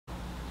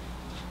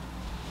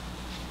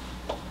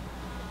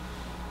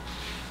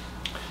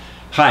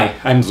Hi,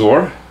 I'm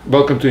Zor.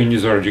 Welcome to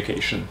Unizor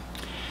Education.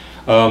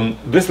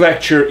 This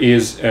lecture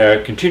is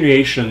a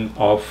continuation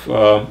of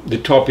the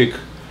topic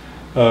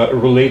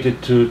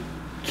related to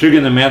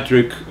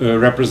trigonometric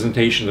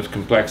representation of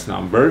complex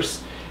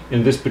numbers.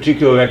 In this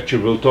particular lecture,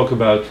 we'll talk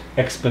about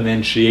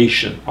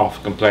exponentiation of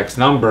complex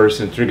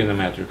numbers in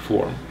trigonometric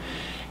form.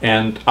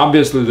 And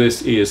obviously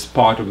this is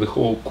part of the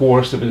whole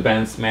course of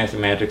advanced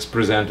mathematics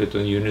presented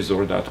on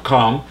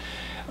unizor.com,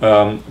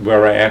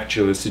 where I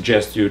actually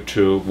suggest you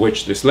to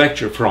watch this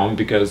lecture from,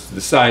 because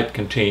the site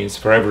contains,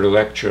 for every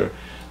lecture,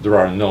 there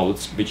are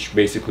notes which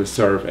basically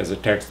serve as a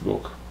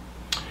textbook.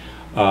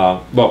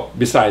 Well,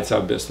 besides,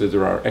 obviously,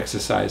 there are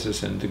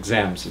exercises and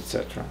exams,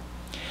 etc.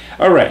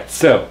 Alright,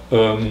 so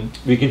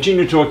we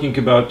continue talking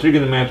about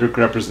trigonometric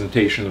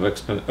representation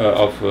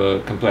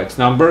of complex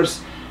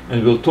numbers,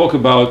 and we'll talk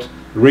about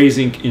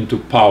raising into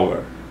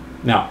power.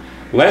 Now,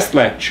 last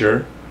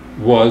lecture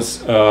was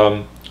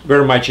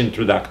very much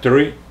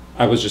introductory.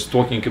 I was just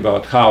talking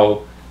about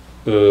how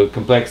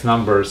complex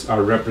numbers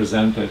are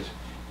represented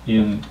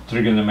in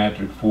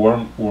trigonometric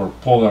form, or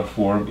polar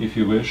form if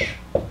you wish,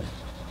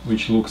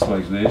 which looks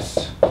like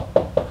this,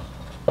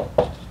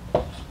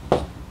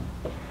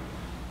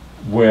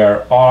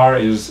 where r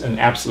is an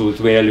absolute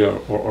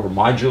value or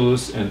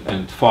modulus,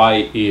 and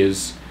phi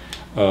is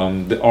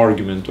the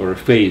argument or a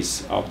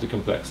phase of the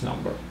complex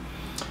number.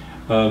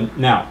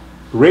 Now,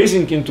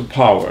 raising into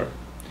power,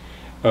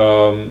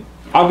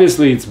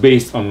 obviously it's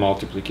based on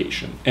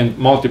multiplication, and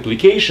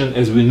multiplication,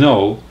 as we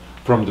know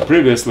from the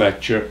previous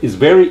lecture, is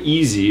very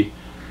easy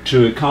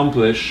to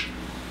accomplish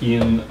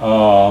in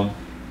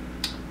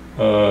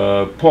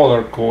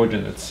polar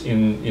coordinates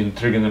in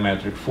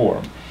trigonometric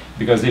form,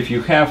 because if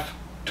you have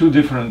two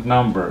different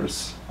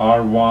numbers,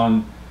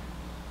 r1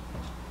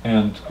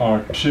 and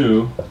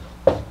r2,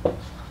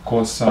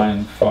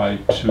 cosine phi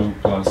 2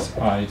 plus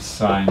I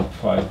sine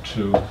phi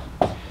 2,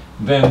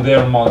 then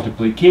their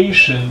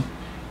multiplication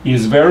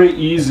is very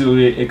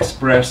easily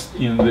expressed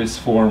in this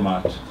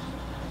format.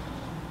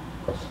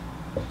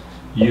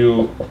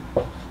 You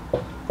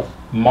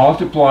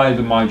multiply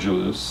the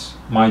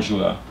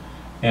modula,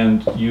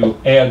 and you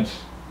add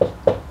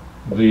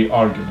the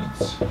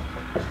arguments.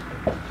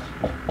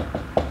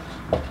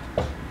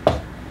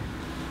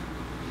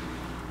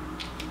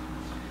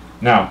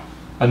 Now,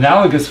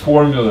 analogous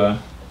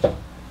formula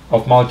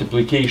of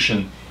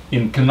multiplication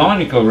in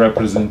canonical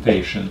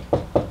representation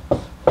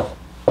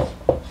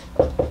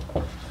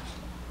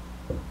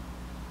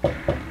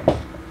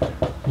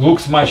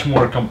looks much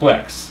more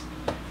complex.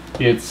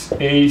 It's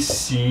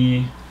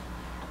AC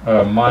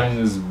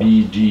minus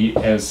BD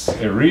as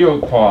a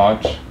real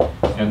part,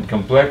 and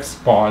complex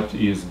part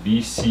is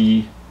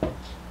BC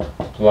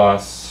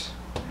plus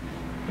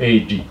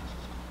AD.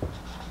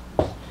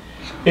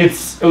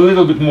 It's a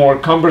little bit more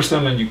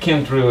cumbersome and you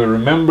can't really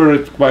remember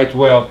it quite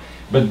well,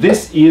 but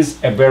this is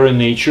a very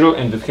natural,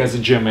 and it has a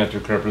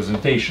geometric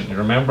representation.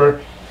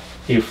 Remember,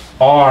 if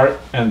R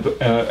and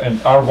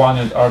R1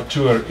 and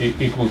R2 are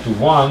equal to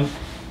 1,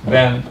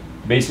 then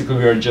basically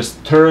we are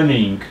just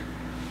turning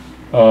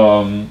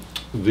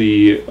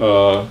the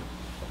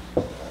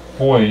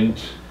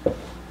point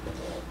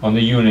on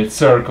the unit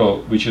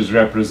circle, which is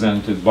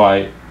represented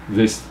by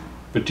this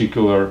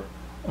particular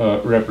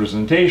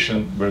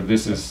representation, where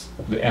this is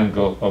the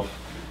angle of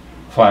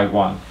phi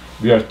 1.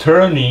 We are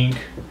turning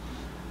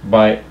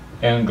by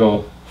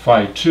angle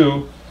phi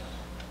 2,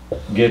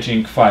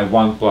 getting phi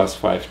 1 plus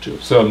phi 2.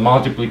 So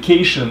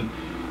multiplication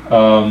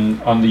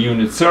on the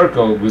unit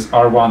circle with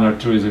r1,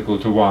 r2 is equal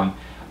to 1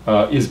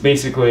 is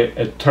basically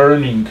a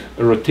turning,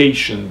 a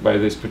rotation by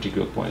this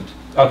particular point.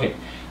 Okay,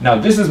 now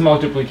this is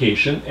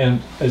multiplication,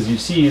 and as you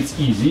see, it's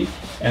easy,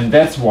 and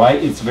that's why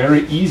it's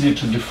very easy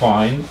to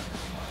define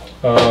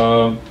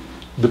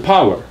the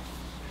power.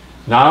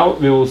 Now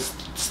we will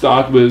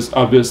start with,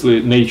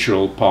 obviously,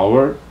 natural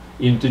power,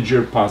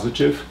 integer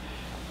positive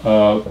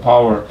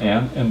power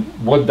n, and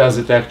what does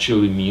it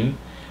actually mean?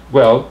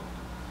 Well,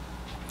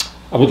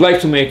 I would like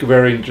to make a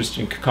very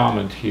interesting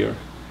comment here.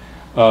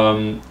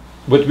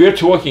 What we are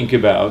talking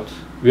about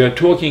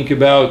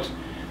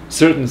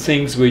certain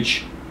things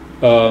which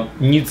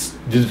needs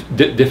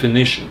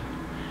definition.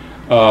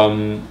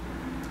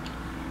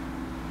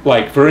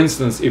 Like, for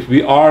instance, if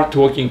we are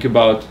talking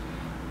about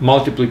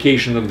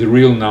multiplication of the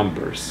real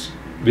numbers,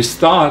 we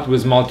start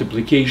with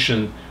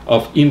multiplication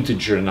of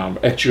integer number,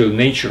 actual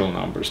natural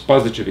numbers,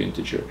 positive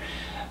integer.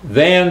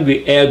 Then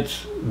we add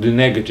the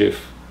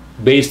negative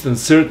based on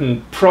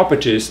certain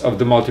properties of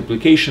the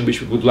multiplication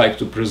which we would like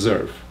to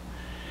preserve.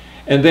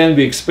 And then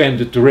we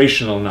expand it to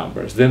rational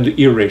numbers, then the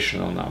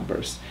irrational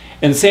numbers.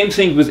 And same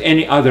thing with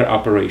any other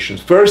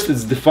operations. First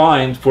it's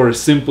defined for a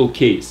simple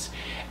case,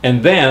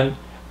 and then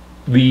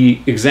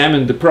we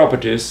examine the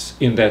properties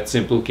in that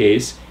simple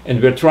case,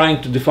 and we're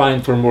trying to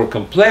define for more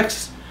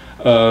complex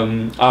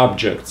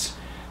objects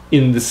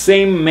in the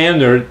same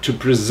manner to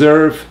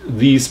preserve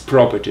these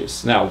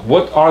properties. Now,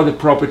 what are the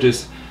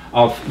properties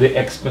of the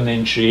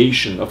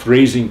exponentiation, of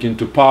raising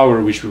into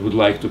power, which we would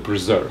like to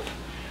preserve?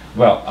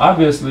 Well,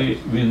 obviously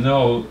we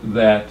know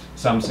that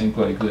something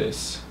like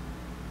this.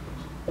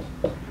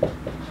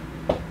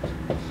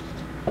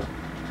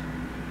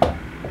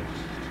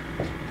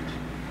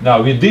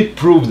 Now we did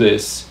prove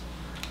this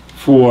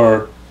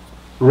for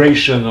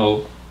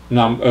rational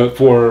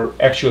for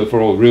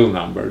all real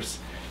numbers,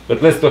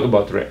 but let's talk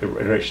about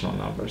rational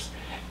numbers,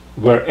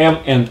 where m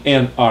and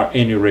n are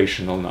any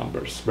rational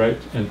numbers, right?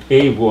 And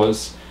a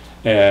was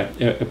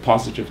a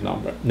positive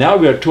number. Now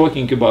we are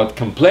talking about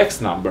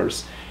complex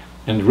numbers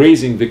and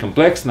raising the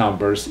complex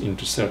numbers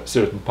into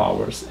certain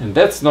powers, and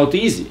that's not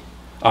easy,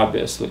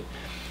 obviously.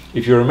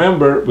 If you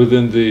remember,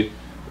 within the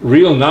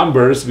real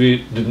numbers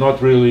we did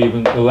not really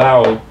even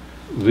allow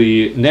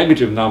the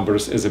negative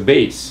numbers as a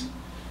base,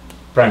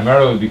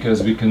 primarily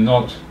because we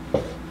cannot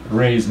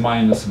raise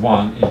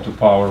 -1 into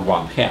power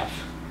 1/2,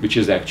 which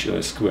is actually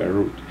a square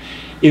root.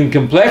 In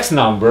complex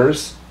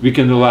numbers we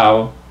can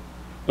allow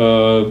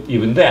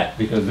even that,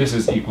 because this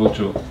is equal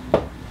to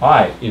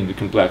I in the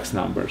complex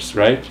numbers,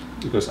 right?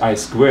 Because I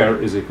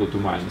square is equal to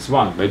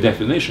 -1 by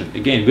definition.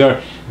 Again, we are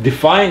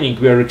defining,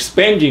 we are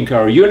expanding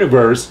our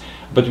universe,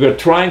 but we are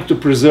trying to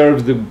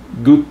preserve the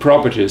good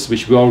properties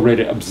which we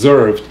already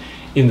observed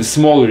in the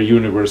smaller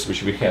universe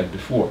which we had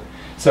before.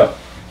 So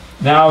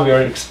now we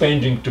are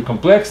expanding to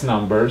complex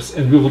numbers,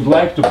 and we would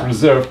like to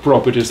preserve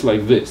properties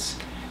like this,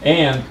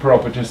 and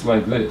properties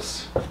like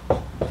this,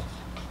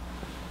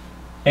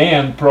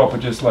 and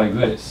properties like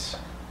this.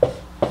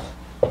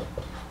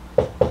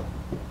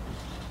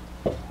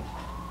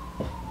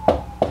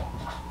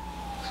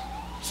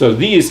 So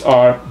these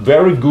are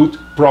very good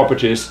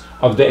properties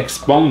of the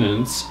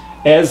exponents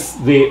as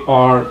they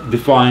are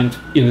defined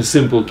in a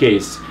simple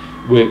case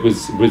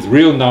with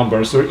real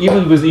numbers, or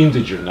even with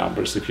integer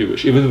numbers, if you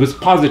wish, even with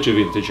positive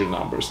integer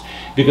numbers,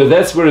 because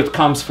that's where it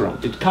comes from.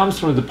 It comes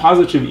from the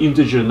positive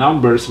integer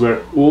numbers, where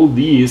all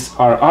these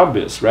are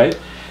obvious, right?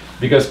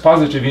 Because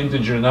positive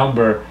integer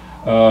number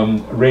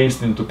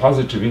raised into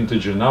positive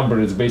integer number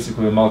is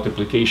basically a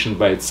multiplication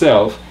by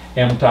itself,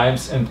 m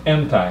times and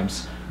n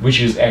times, which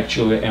is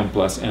actually m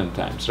plus n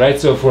times, right?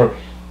 So for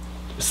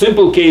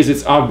simple case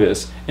it's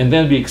obvious, and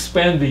then we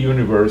expand the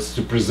universe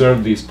to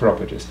preserve these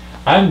properties.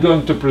 I'm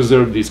going to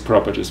preserve these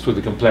properties for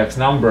the complex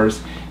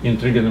numbers in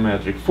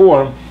trigonometric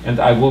form, and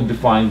I will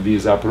define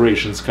these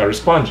operations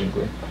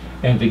correspondingly.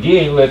 And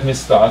again, let me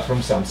start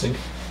from something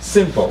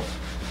simple.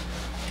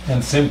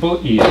 And simple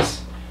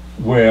is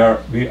where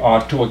we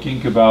are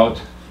talking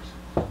about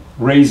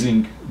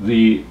raising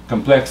the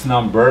complex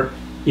number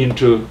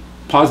into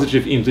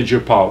positive integer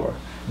power,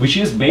 which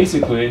is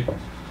basically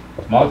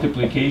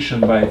multiplication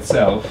by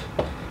itself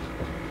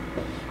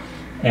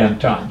n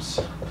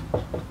times.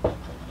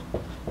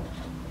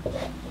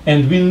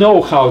 And we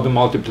know how the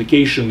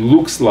multiplication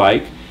looks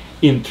like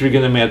in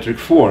trigonometric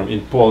form,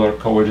 in polar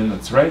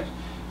coordinates, right?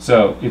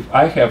 So if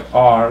I have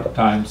r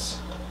times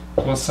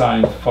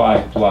cosine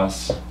phi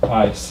plus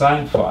I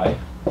sine phi,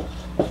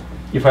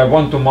 if I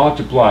want to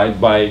multiply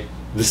it by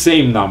the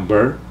same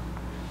number,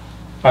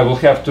 I will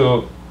have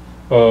to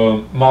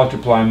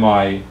multiply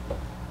my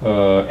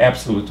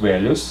absolute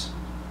values,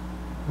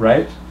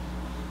 right?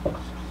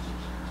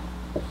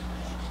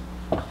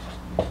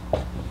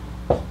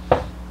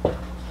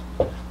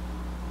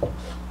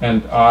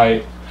 And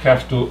I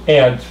have to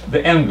add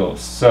the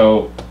angles,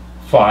 so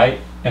phi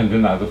and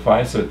another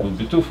phi, so it will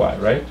be 2 phi,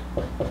 right?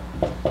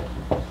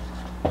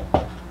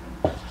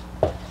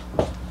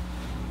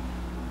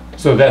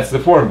 So that's the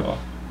formula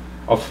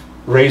of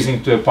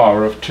raising to a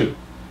power of 2.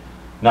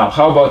 Now,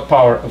 how about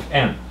power of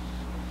n?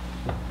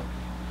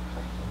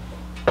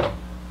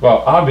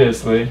 Well,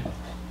 obviously,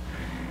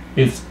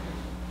 it's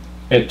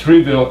a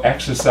trivial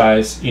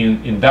exercise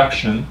in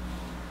induction.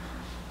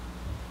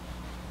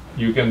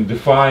 You can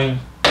define,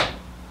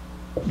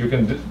 you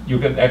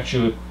can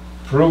actually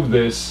prove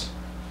this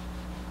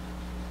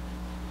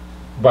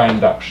by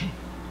induction,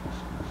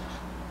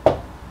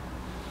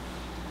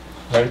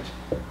 right?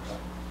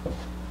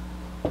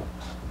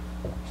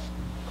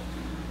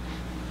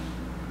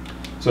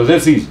 So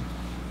that's easy.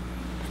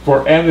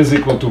 For n is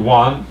equal to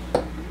 1,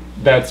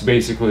 that's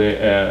basically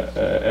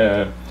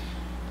an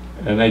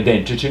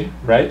identity,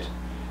 right?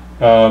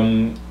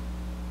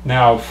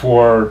 Now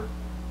for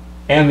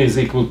n is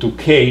equal to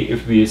k,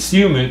 if we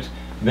assume it,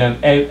 then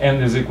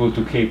n is equal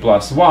to k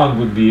plus 1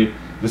 would be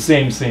the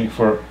same thing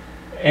for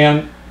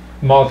n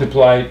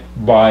multiplied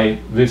by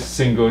this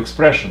single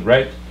expression,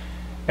 right?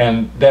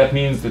 And that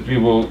means that we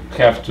will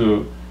have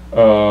to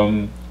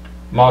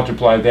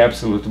multiply the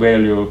absolute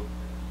value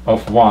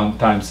of 1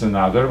 times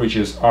another, which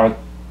is r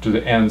to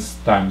the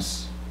nth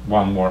times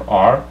 1 more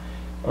r,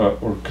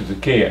 or to the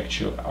k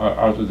actually,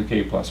 r to the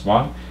k plus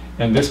 1,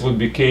 and this would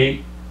be k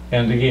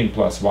and again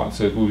plus 1,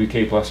 so it will be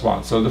k plus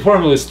 1. So the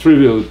formula is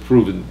trivially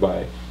proven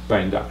by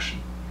induction.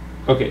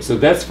 Okay, so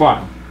that's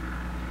fine.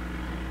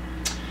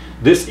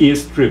 This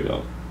is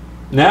trivial.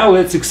 Now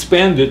let's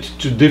expand it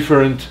to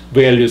different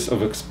values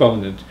of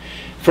exponent.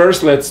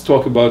 First, let's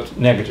talk about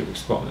negative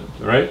exponent,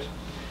 right?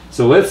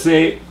 So let's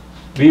say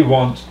we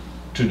want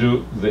to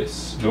do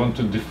this. We want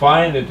to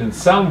define it in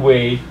some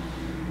way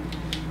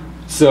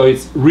so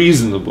it's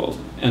reasonable,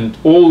 and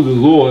all the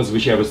laws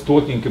which I was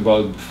talking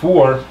about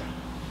before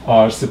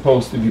are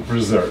supposed to be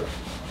preserved.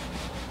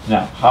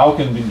 Now, how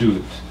can we do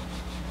it?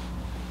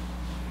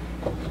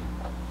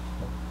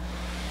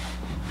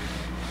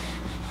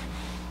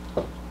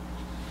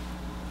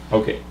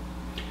 Okay,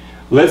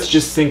 let's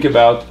just think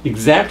about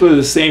exactly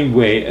the same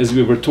way as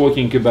we were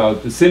talking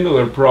about the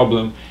similar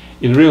problem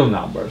in real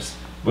numbers.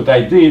 What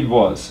I did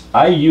was,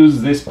 I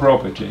used this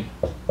property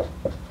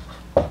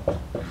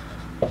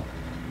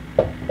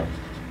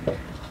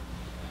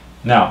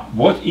now.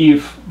 What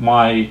if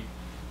my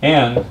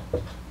n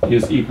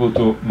is equal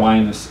to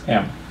minus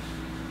m?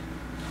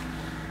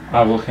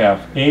 I will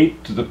have a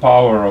to the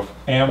power of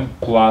m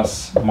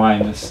plus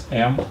minus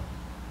m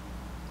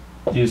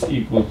is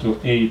equal to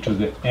a to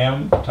the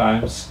m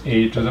times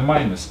a to the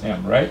minus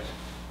m, right?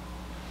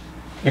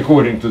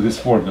 According to this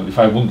formula. If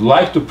I would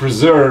like to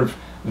preserve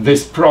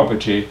this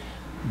property,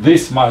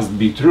 this must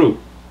be true.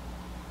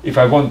 If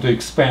I want to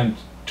expand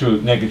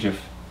to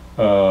negative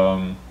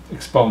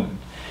exponent.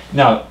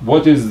 Now,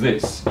 what is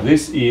this?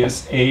 This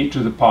is a to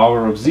the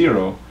power of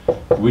 0,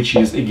 which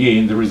is,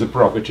 again, there is a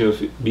property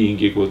of being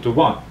equal to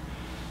 1,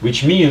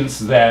 which means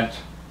that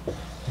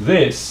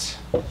this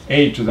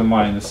a to the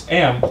minus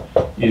m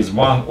is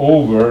 1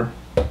 over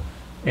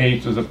a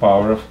to the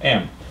power of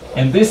m.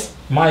 And this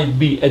might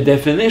be a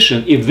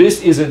definition. If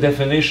this is a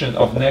definition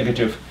of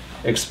negative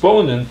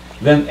exponent,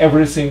 then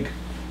everything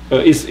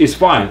is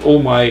fine.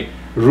 All my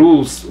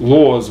rules,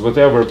 laws,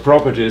 whatever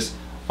properties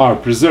are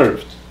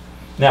preserved.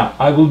 Now,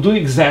 I will do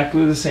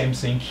exactly the same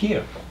thing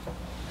here.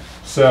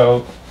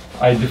 So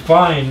I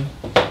define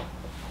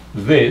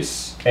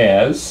this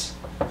as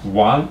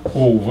 1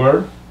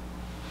 over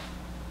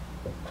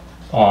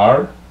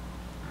r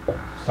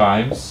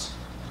times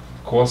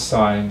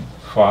cosine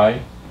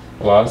phi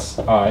plus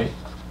I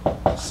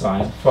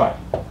sine phi.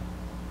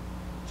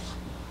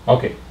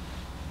 Okay,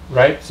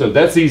 right? So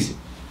that's easy.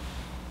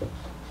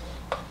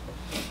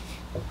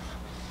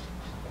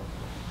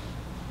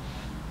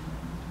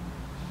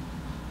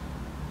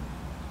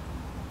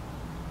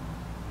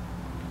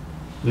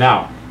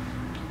 Now,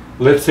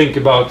 let's think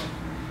about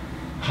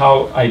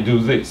how I do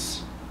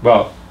this.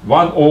 Well,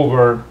 1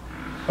 over,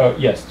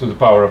 yes, to the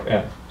power of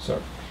n,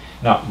 sorry.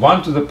 Now,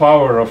 1 to the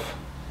power of,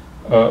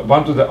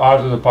 1 to the r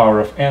to the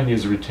power of n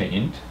is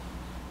retained.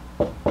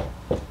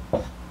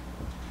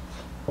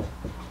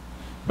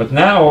 But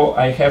now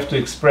I have to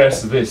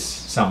express this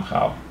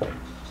somehow.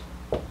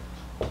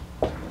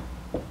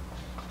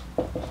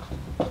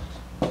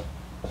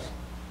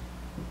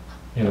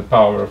 In the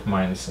power of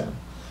minus n.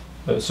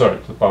 Sorry,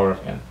 to the power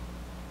of n.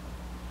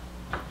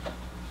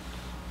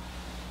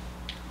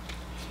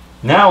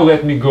 Now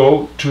let me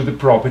go to the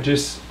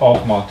properties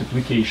of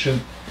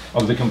multiplication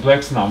of the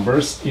complex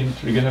numbers in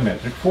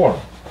trigonometric form.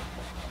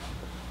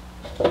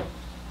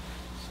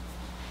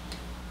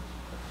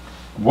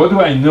 What do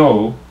I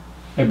know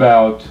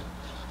about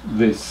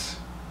this?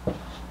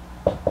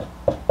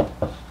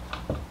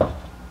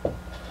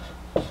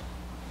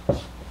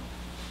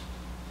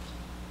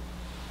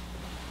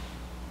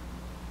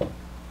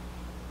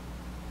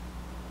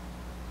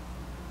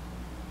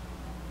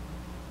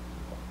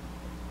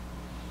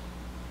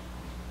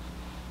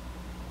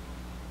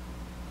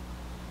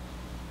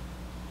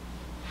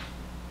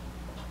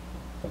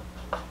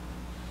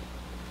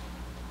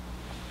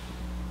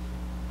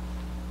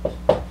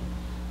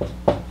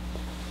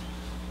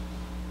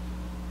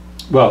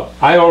 Well,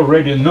 I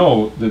already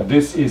know that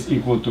this is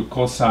equal to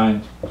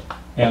cosine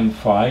n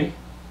phi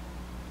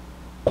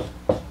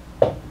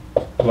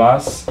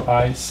plus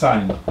I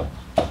sine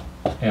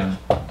n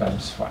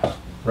times phi,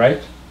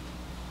 right?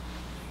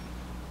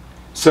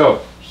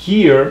 So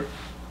here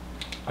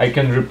I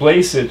can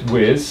replace it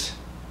with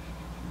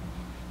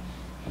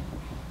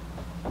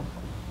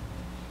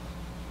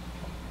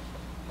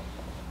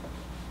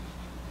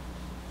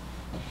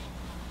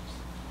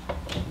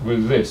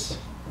this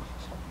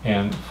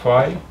n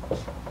phi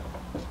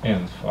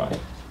n phi.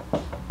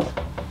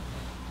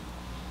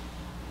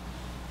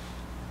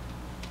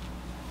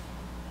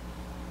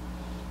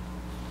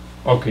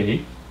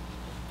 Okay,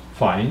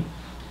 fine.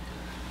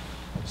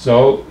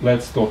 So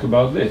let's talk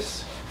about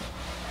this.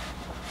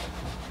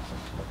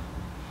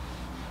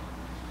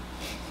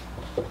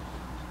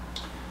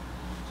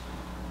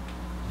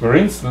 For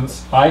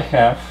instance, I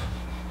have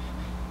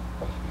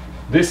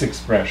this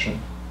expression.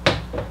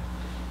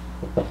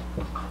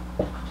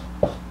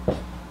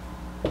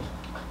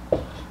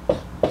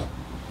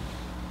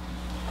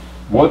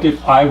 What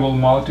if I will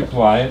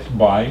multiply it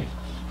by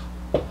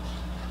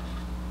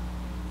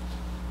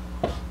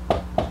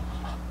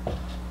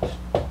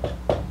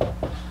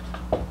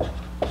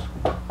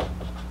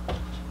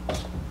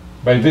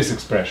this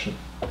expression?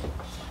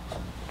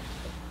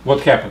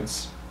 What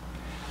happens?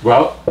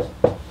 Well,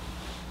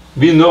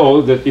 we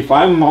know that if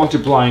I'm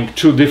multiplying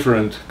two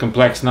different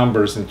complex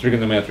numbers in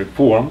trigonometric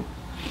form,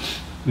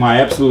 my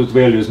absolute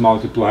value is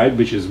multiplied,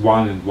 which is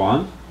 1 and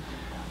 1.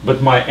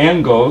 But my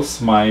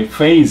angles, my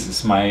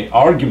phases, my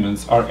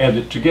arguments are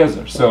added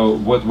together. So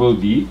what will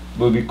be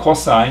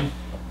cosine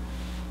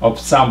of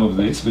sum of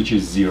this, which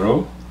is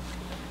 0,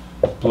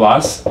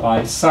 plus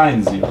I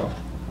sine 0.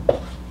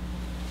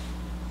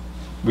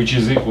 which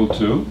is equal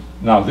to,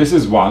 now this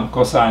is 1,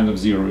 cosine of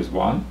 0 is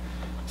 1,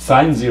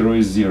 sine 0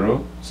 is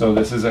 0, so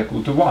this is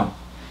equal to 1.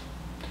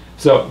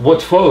 So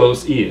what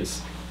follows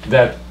is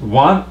that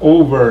 1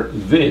 over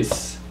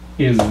this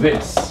is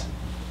this.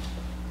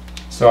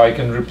 So I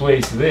can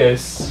replace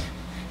this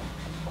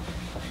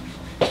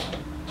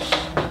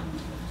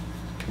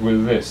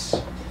with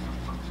this.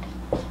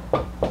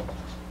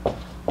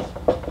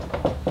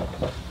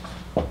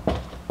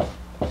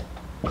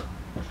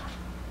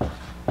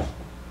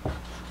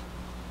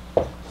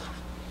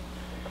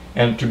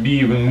 And to be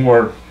even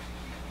more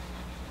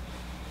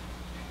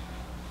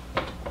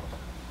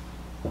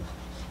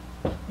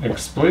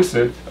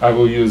explicit, I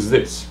will use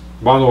this.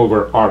 1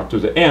 over r to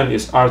the n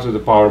is r to the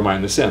power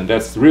minus n.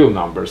 That's the real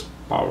numbers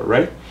power,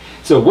 right?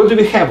 So what do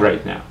we have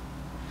right now?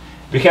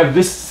 We have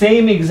this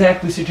same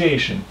exact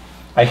situation.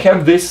 I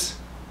have this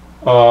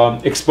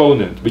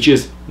exponent, which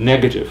is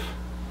negative.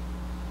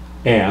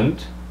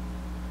 And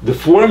the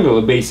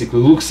formula basically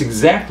looks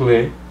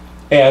exactly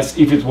as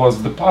if it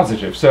was the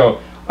positive. So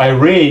I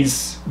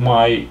raise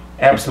my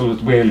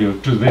absolute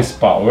value to this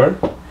power,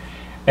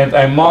 and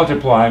I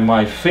multiply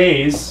my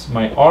phase,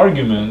 my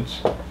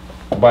argument,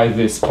 by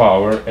this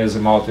power as a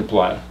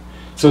multiplier.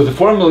 So the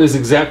formula is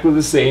exactly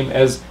the same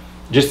as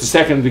just a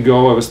second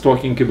ago I was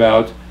talking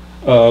about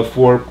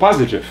for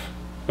positive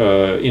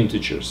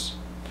integers.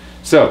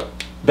 So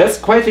that's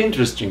quite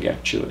interesting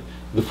actually.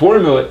 The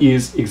formula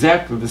is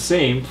exactly the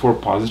same for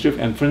positive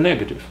and for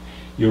negative.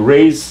 You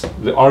raise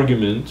the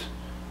argument,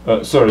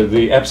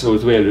 the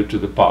absolute value to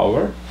the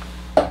power,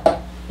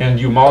 and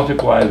you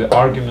multiply the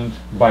argument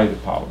by the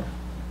power.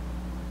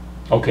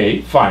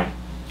 Okay, fine.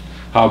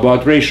 How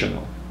about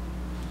rational?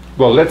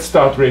 Well, let's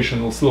start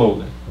rational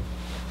slowly.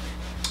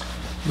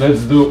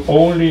 Let's do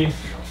only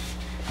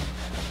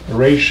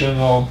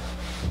rational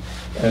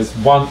as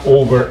 1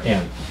 over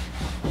n.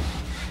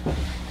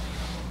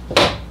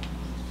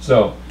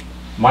 So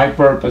my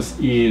purpose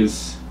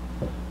is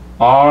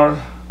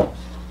r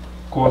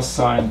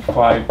cosine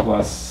phi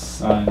plus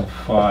sine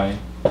phi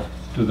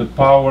to the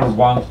power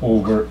 1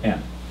 over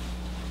n.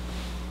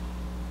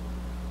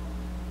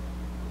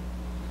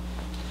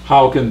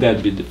 How can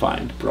that be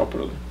defined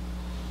properly?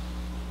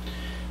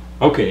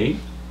 Okay,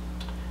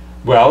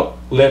 well,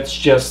 let's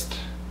just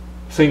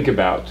think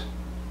about.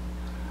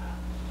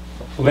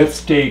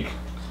 Let's take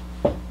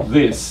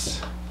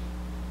this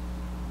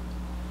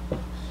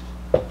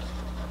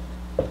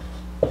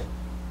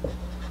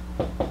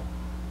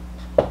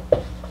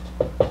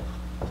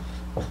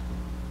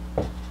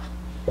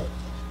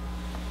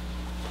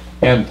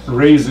and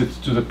raise it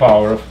to the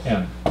power of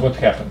n. What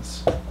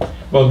happens?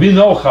 Well, we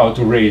know how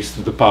to raise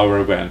to the power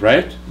of n,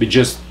 right? We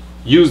just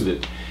used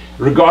it.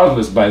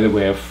 Regardless, by the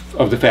way,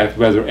 of the fact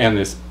whether n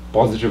is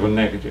positive or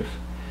negative.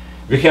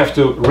 We have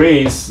to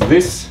raise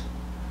this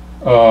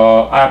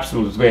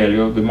absolute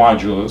value, the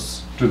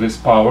modulus, to this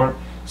power.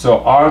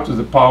 So r to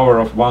the power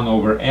of 1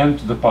 over n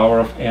to the power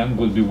of n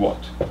would be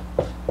what?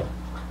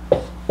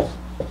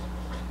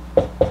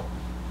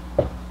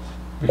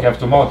 We have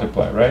to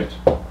multiply, right?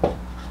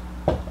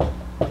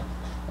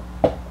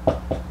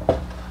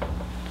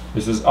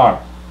 This is r.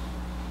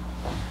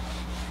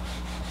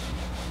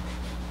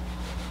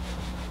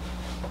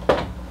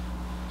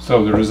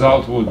 So the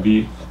result would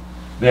be,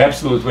 the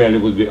absolute value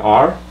would be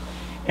r,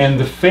 and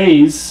the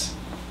phase,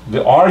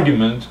 the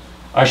argument,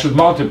 I should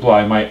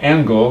multiply my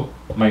angle,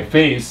 my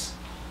phase,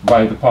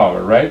 by the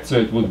power, right? So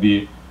it would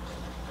be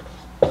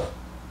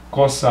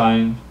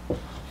cosine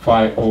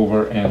phi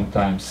over n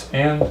times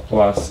n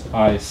plus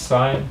I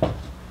sine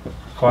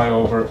phi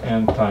over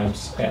n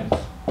times n,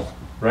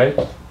 right?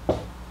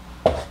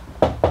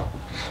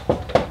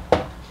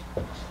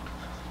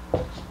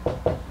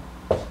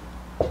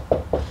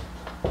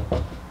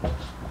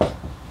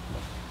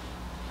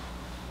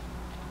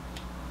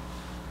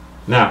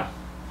 Now,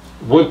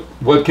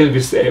 what can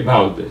we say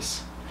about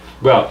this?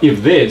 Well,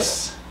 if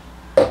this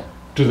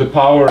to the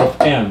power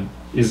of n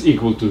is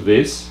equal to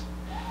this,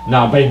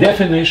 now by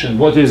definition,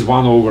 what is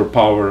 1 over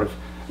power of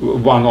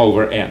 1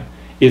 over n?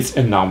 It's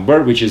a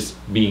number which is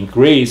being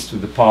raised to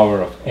the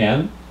power of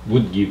n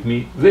would give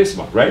me this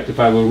one, right? If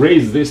I will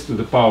raise this to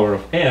the power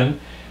of n,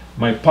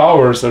 my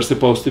powers are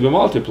supposed to be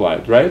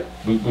multiplied, right?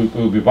 It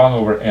will be 1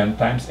 over n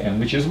times n,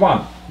 which is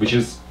 1, which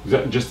is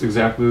just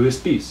exactly this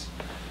piece.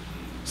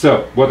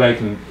 So what I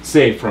can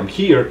say from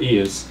here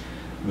is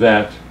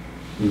that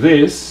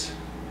this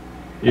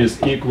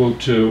is equal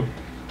to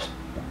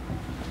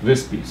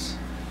this piece.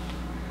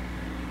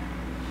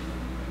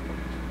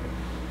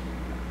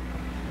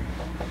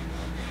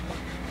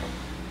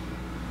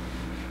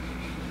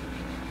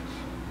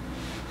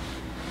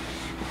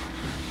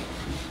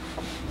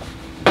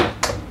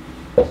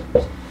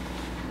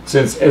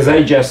 Since, as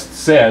I just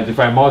said, if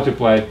I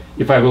multiply,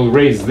 if I will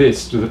raise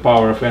this to the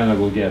power of n, I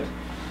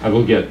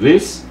will get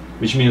this,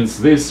 which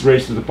means this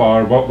raised to the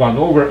power of 1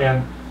 over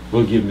n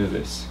will give me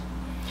this.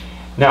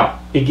 Now,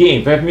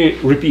 again, let me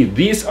repeat,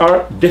 these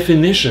are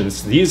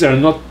definitions, these are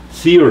not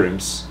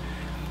theorems.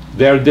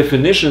 They are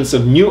definitions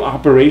of new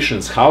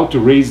operations, how to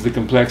raise the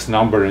complex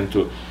number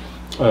into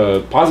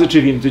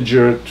positive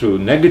integer to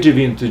negative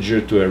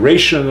integer to a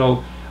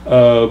rational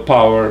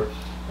power.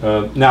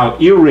 Now,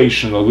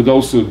 irrational would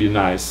also be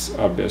nice,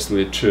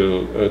 obviously,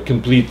 to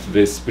complete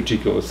this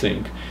particular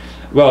thing.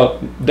 Well,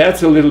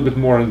 that's a little bit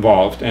more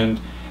involved, and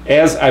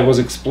as I was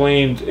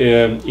explained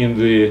in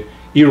the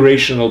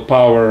irrational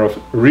power of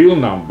real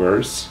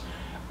numbers,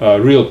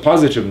 real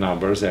positive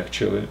numbers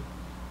actually,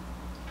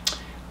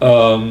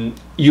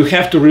 you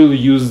have to really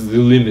use the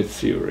limit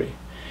theory.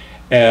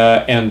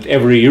 And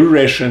every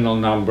irrational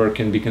number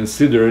can be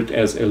considered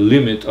as a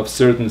limit of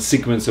certain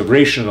sequence of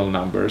rational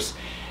numbers.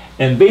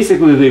 And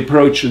basically the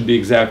approach should be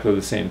exactly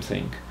the same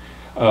thing.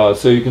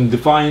 So you can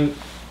define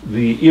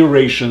the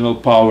irrational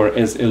power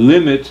as a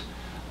limit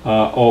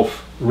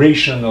of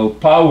rational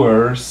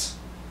powers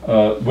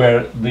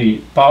where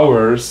the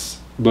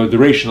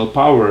rational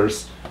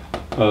powers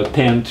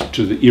tend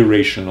to the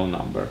irrational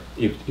number,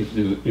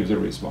 if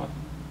there is one.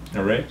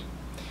 All right?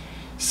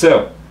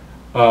 So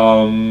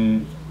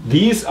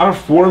these are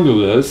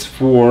formulas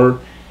for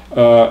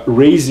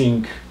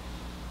raising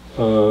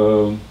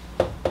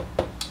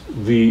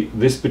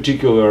this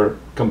particular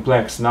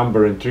complex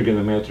number in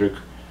trigonometric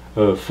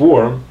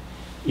form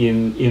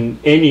in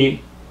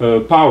any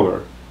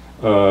power.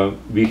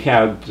 We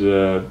had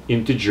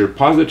integer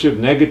positive,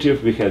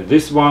 negative, we had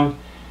this one.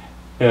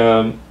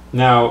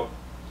 Now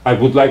I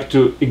would like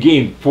to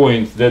again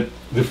point that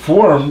the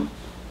form,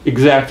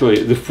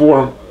 exactly the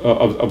form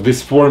of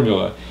this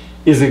formula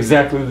is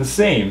exactly the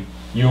same.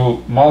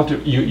 You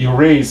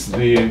raise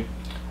the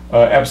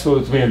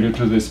absolute value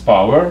to this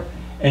power,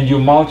 and you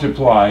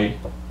multiply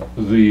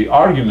the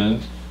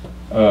argument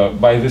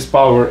by this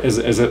power as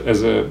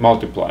a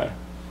multiplier.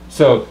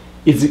 So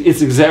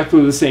it's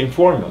exactly the same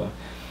formula.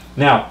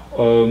 Now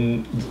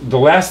the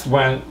last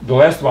one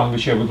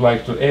which I would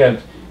like to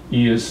add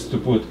is to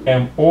put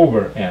m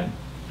over n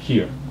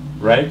here,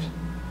 right?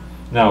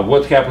 Now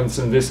what happens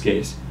in this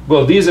case?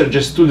 Well, these are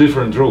just two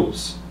different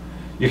rules.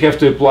 You have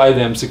to apply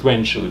them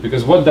sequentially,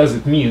 because what does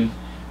it mean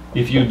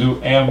if you do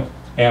m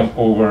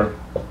over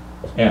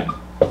n?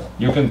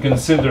 You can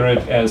consider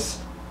it as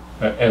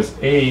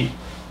a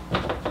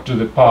to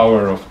the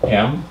power of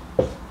m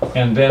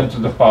and then to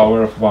the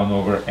power of 1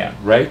 over n,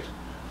 right?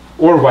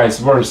 Or vice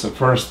versa,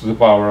 first to the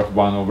power of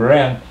 1 over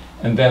n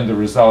and then the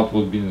result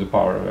will be in the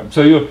power of m.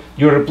 So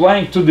you're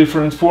applying two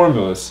different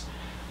formulas.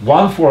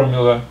 One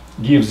formula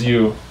gives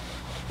you,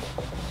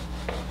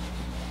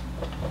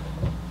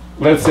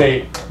 let's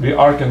say we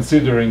are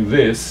considering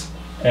this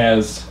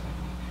as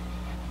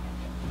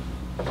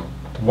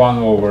 1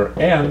 over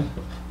n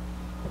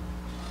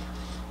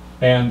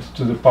and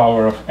to the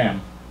power of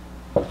m.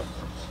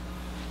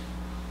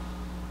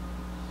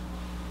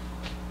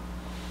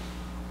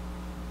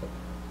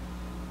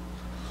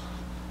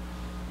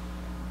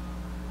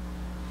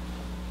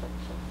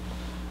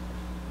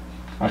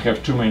 I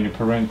have too many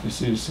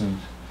parentheses and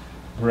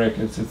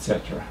brackets,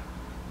 etc.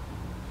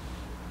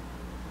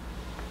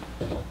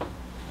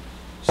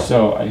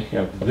 So I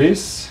have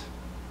this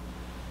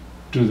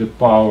to the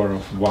power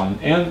of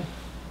 1n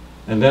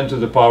and then to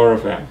the power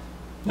of m.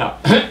 Now,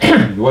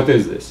 what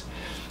is this?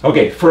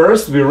 Okay,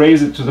 first we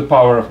raise it to the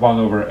power of 1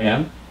 over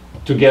n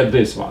to get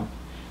this one.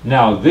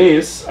 Now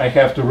this I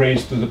have to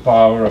raise to the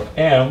power of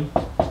m,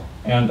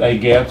 and I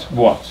get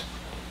what?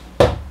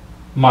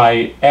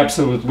 My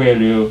absolute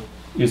value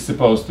is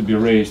supposed to be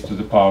raised to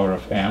the power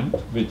of m,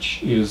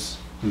 which is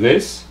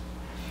this,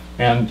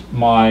 and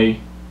my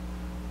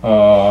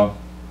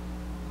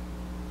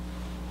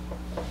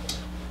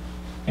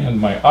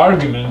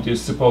argument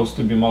is supposed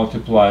to be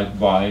multiplied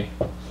by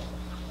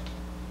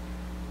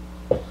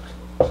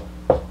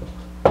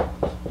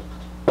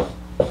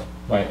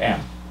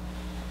m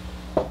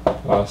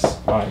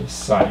plus I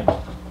sine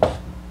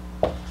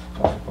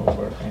 5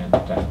 over n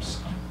times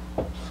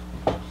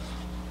m.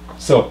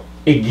 So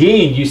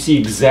again, you see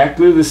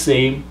exactly the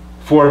same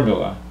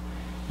formula.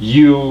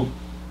 You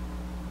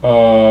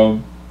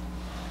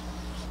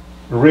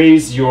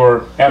raise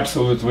your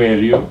absolute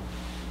value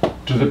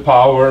to the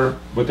power,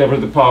 whatever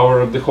the power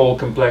of the whole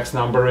complex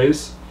number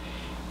is,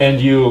 and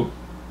you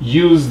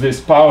use this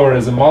power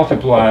as a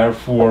multiplier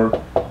for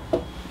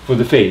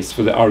the phase,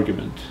 for the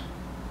argument,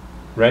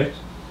 right?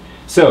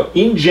 So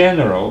in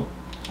general,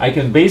 I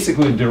can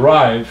basically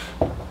derive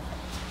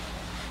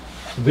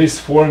this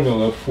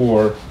formula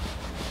for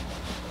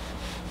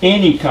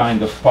any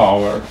kind of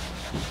power,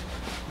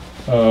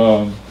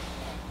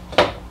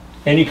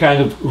 any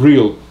kind of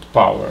real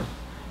power,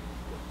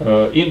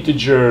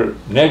 integer,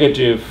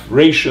 negative,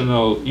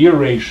 rational,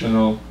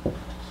 irrational,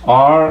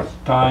 r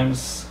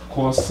times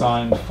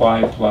cosine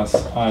phi plus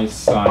I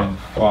sine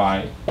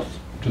phi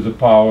to the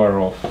power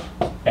of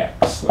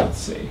x, let's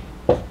say,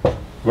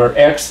 where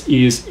x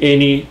is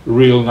any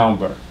real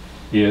number,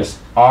 is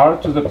r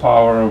to the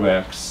power of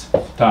x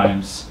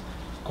times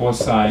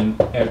cosine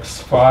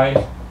x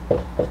phi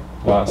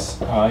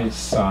plus I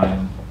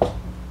sine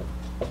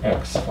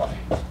x phi.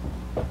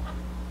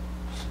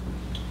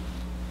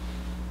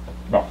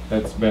 Well,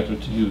 that's better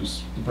to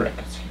use the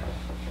brackets here.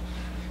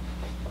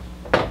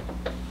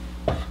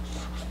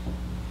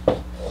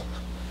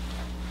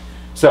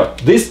 So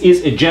this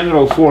is a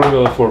general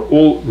formula for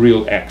all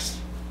real x.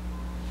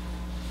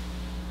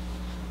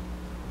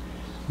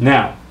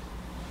 Now,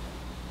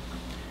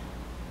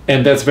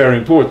 and that's very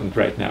important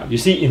right now. You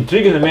see, in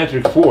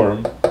trigonometric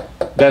form,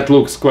 that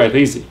looks quite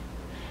easy.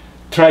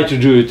 Try to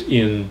do it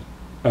in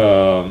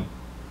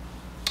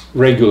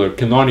regular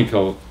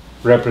canonical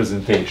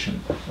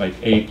representation, like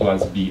a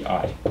plus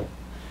bi.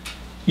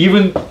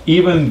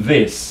 Even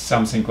this,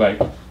 something like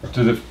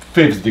to the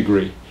 5th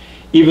degree,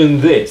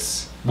 even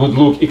this would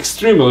look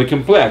extremely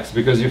complex,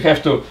 because you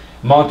have to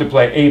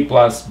multiply a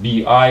plus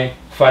bi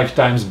 5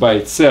 times by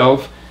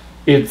itself.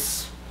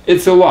 It's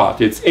a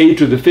lot. It's a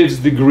to the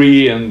 5th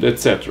degree and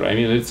etc. I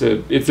mean, it's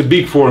a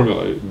big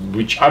formula,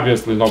 which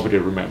obviously nobody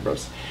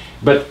remembers.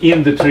 But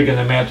in the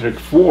trigonometric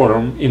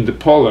form, in the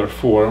polar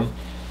form,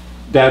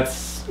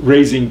 that's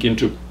raising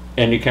into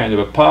any kind of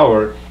a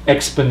power.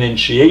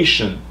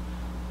 Exponentiation,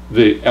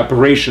 the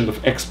operation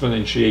of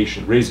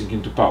exponentiation, raising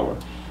into power,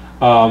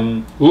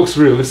 looks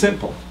really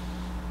simple,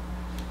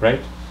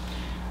 right?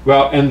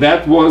 Well, and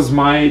that was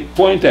my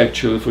point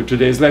actually for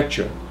today's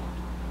lecture.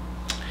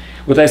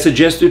 What I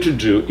suggest you to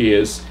do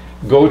is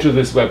go to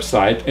this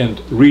website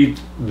and read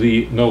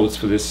the notes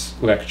for this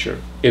lecture.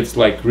 It's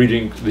like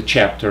reading the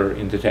chapter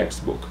in the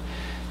textbook,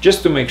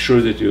 just to make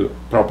sure that you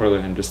properly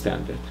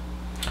understand it.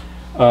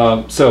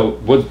 So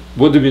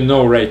what do we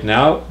know right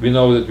now? We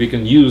know that we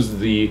can use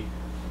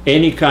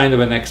any kind of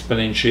an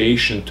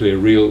exponentiation to a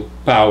real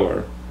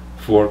power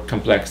for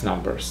complex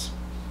numbers.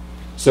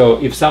 So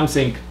if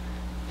something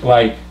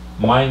like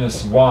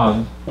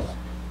 -1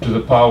 to the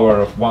power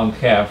of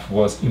 1/2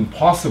 was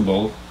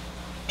impossible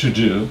to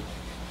do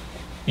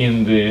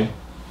in the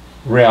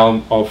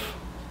realm of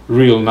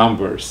real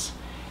numbers,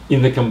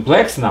 in the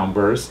complex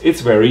numbers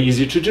it's very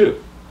easy to do.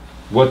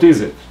 What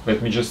is it?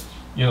 Let me just,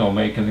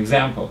 make an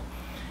example.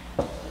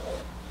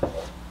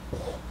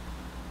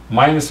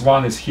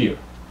 -1 is here,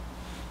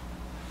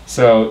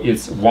 so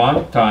it's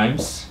 1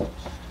 times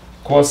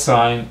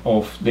cosine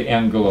of the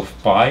angle of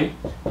pi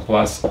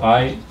plus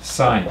I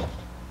sine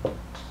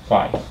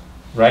pi,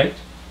 right?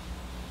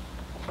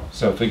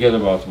 So forget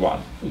about 1,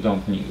 we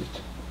don't need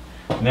it.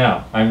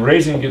 Now I'm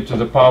raising it to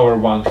the power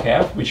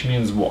 1/2, which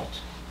means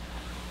what?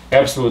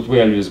 Absolute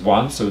value is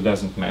 1, so it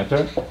doesn't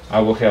matter. I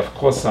will have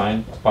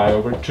cosine pi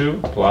over 2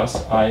 plus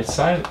I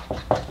sine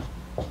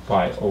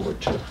pi over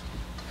 2.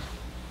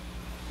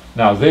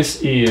 Now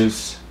this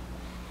is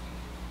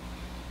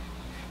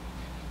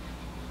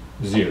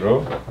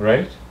 0,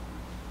 right?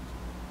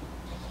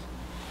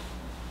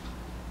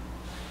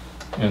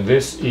 And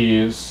this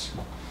is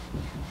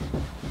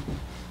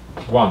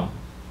 1.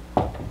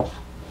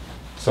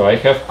 So I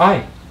have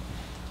I.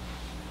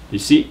 You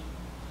see?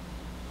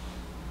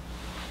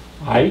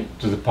 I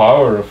to the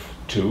power of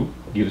 2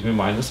 gives me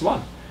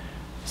 -1.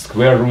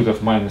 Square root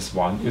of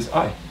 -1 is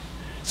I.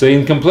 So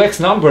in complex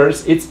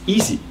numbers, it's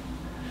easy.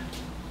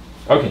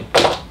 Okay,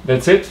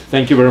 that's it.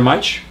 Thank you very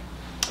much,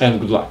 and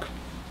good luck.